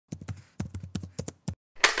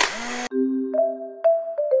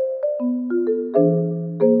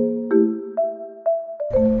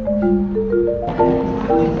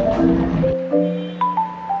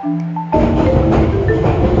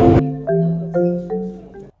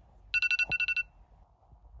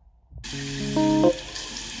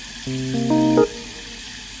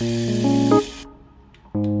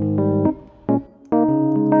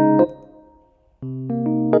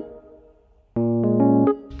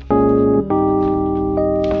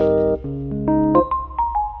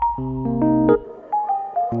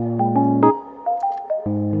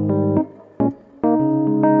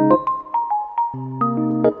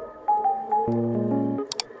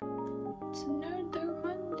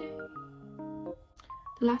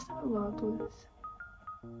The last time I vlogged was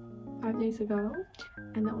 5 days ago,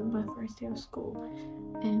 and that was my first day of school,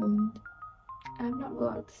 and I've not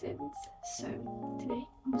vlogged since. So today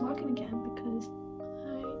I'm vlogging again because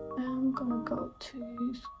I am gonna go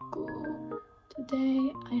to school.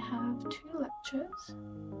 Today I have 2 lectures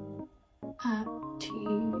at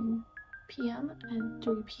 2 p.m. and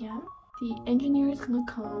 3 p.m. The engineer is gonna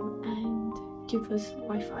come and give us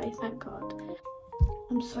Wi-Fi, thank God.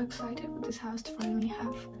 I'm so excited for this house to finally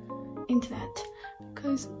have internet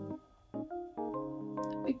because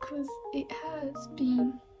it has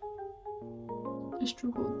been a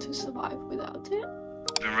struggle to survive without it.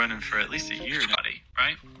 Been running for at least a year, buddy,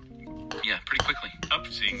 right? Yeah, pretty quickly. Up,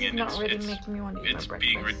 seeing it. Not really making me want to eat It's my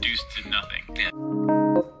being breakfast. reduced to nothing. Yeah.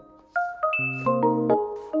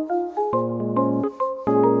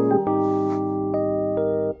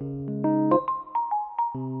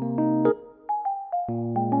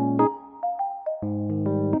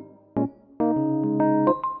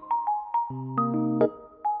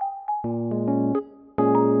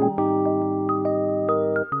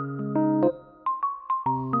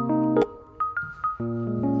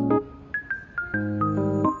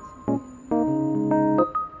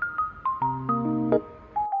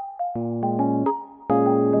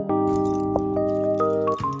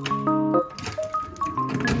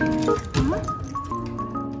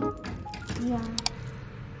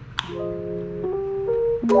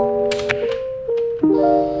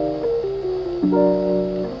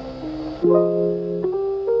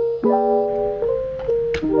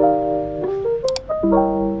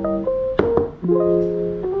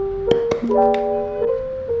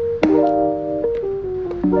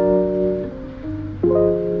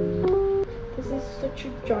 This is such a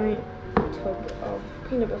giant tub of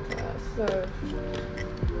peanut butter, so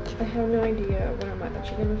I have no idea when I'm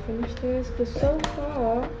actually going to finish this, because so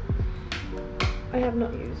far I have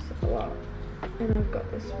not used a lot, and I've got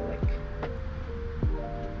this for like,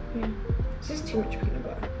 yeah, it's just too much peanut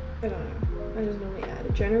butter. I don't know, I just normally add a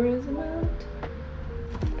generous amount,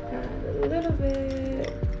 add a little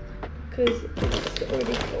bit, because it's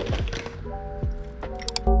already full.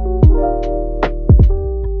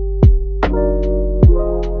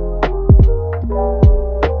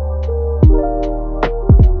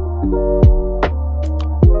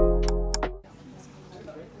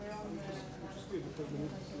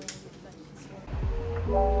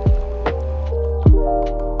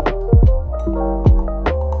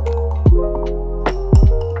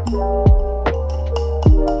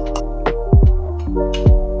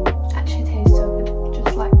 Actually tastes so good,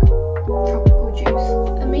 just like tropical juice.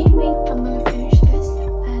 Amazing. I'm gonna finish this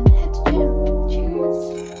and head to gym. Cheers.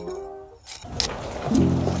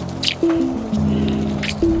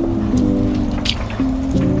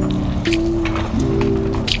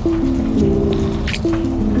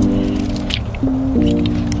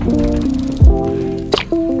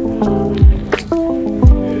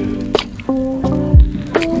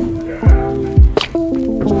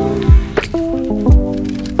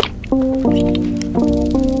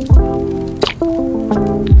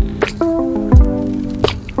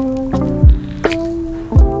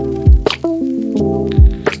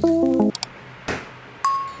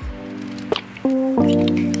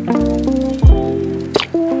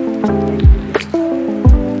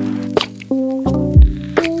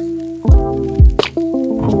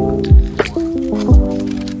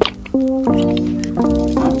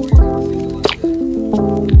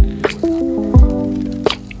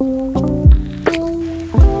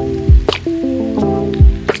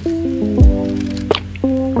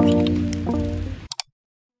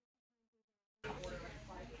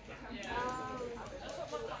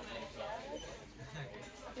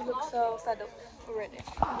 You look so fed up already.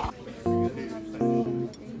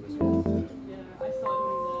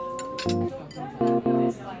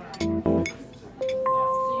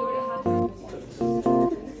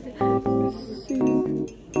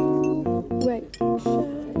 Wait.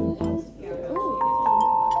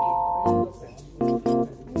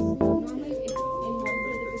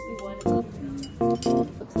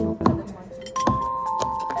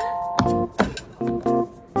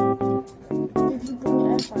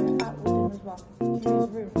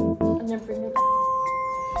 And then bring it back.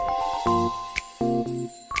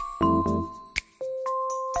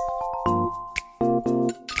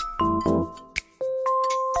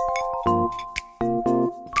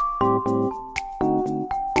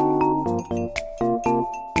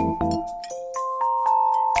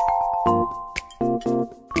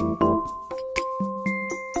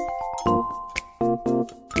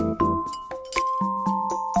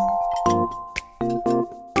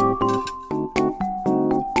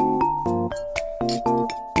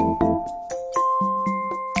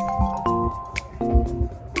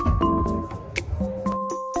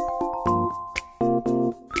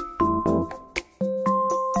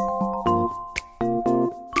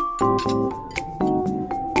 Just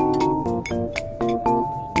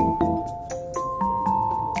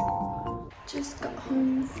got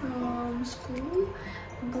home from school.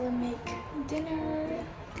 I'm gonna make dinner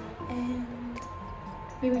and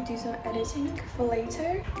maybe do some editing for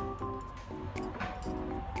later.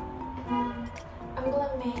 I'm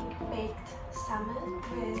gonna make baked salmon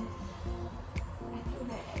with, I think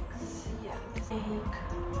the eggs, yeah. Make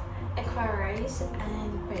egg fried rice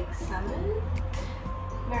and baked salmon.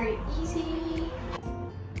 Very easy.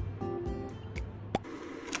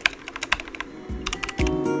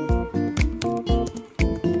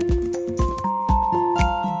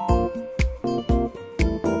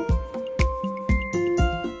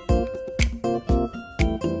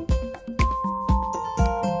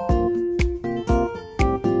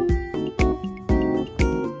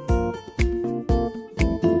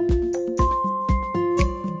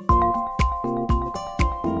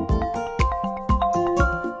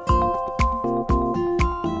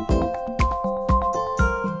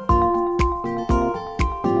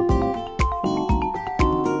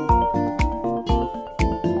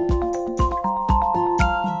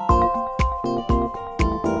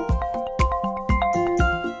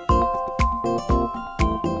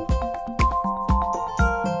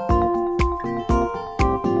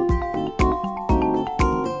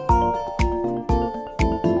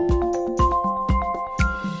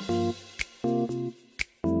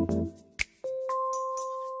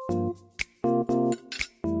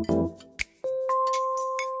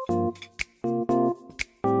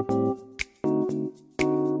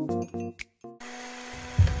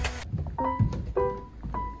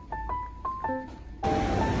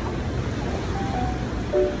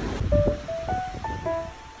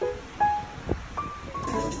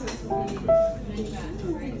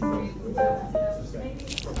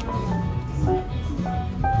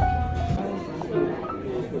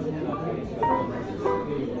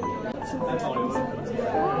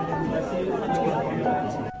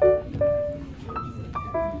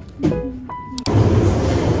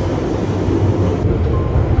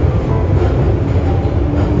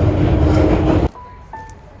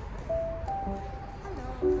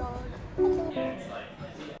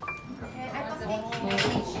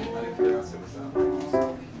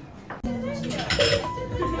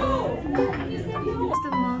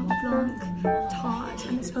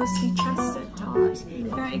 Supposed to be chestnut tart.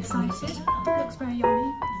 Very excited. Looks very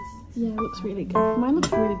yummy. Yeah, it looks really good. Mine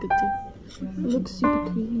looks really good too. It looks super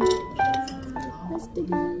creamy. Let's dig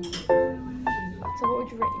in. So what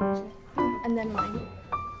would you rate yours? And then mine.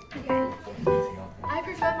 Okay. I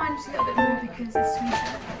prefer mine just a little bit more because it's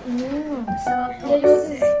sweeter. So Yeah, yours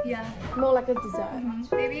is yeah. more like a dessert.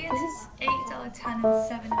 Maybe it's 8 out of 10 and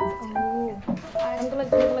 7 out of 10. Oh. I'm gonna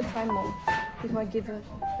try more before I give a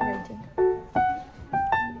rating.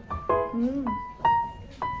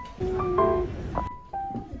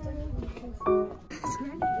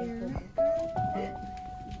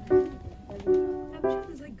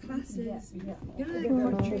 There's like classes. You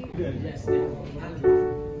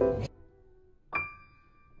know,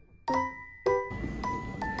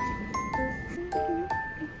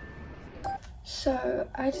 So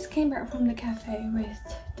I just came back from the cafe with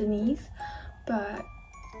Denise, but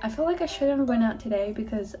I feel like I shouldn't run out today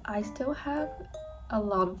because I still have a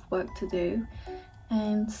lot of work to do.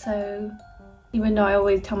 And so even though I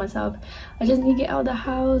always tell myself I just need to get out of the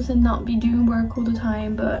house and not be doing work all the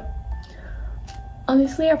time, but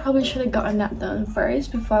honestly I probably should have gotten that done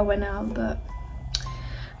first before I went out, but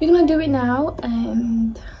we're gonna do it now.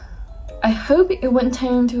 And I hope it won't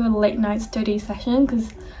turn into a late night study session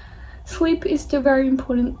because sleep is still very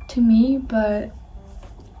important to me, but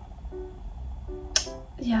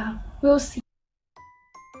yeah, we'll see.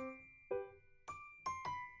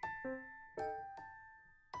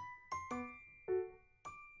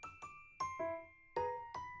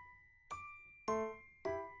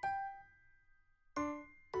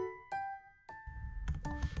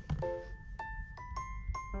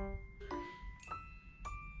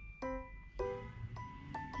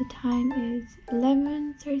 The time is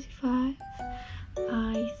 11:35.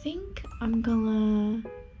 I think I'm gonna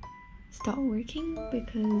start working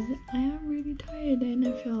because I am really tired and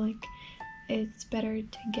I feel like it's better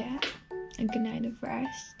to get a good night of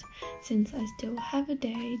rest since I still have a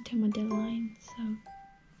day to my deadline. So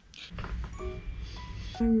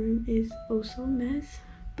my room is also a mess,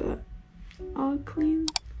 but I'll clean.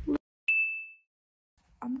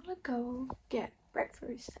 I'm gonna go get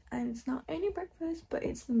breakfast, and it's not any breakfast, but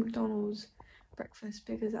it's the McDonald's breakfast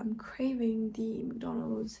because I'm craving the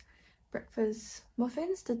McDonald's breakfast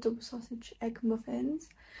muffins, the double sausage egg muffins,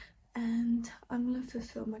 and I'm gonna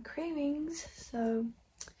fulfill my cravings. So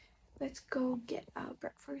let's go get our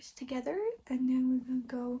breakfast together, and then we're gonna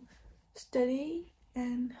go study,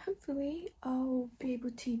 and hopefully I'll be able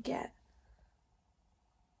to get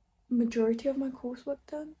majority of my coursework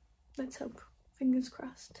done. Let's hope. Fingers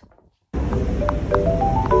crossed.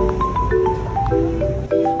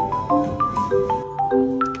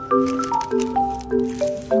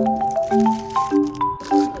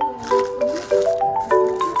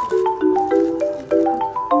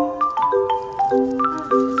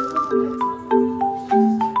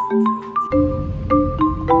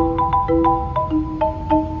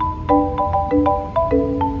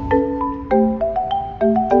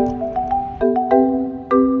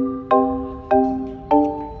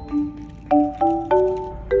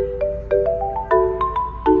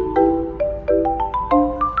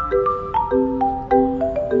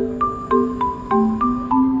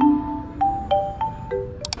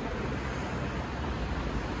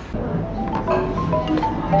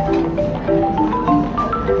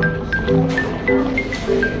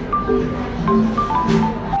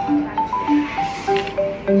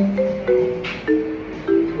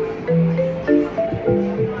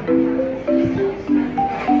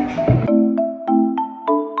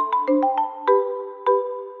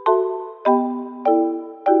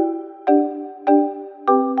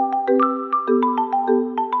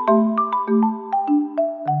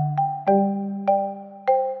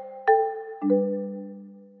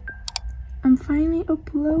 I'm finally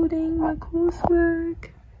uploading my coursework.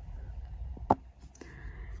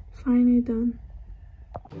 Finally done.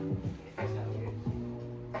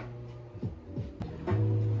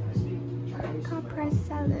 Caprese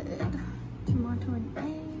salad, tomato and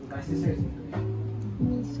eggs,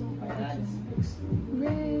 miso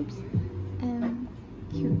ribs, and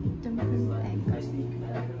cute dumpling egg.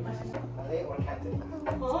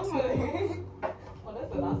 Oh,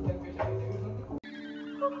 that's the last thing we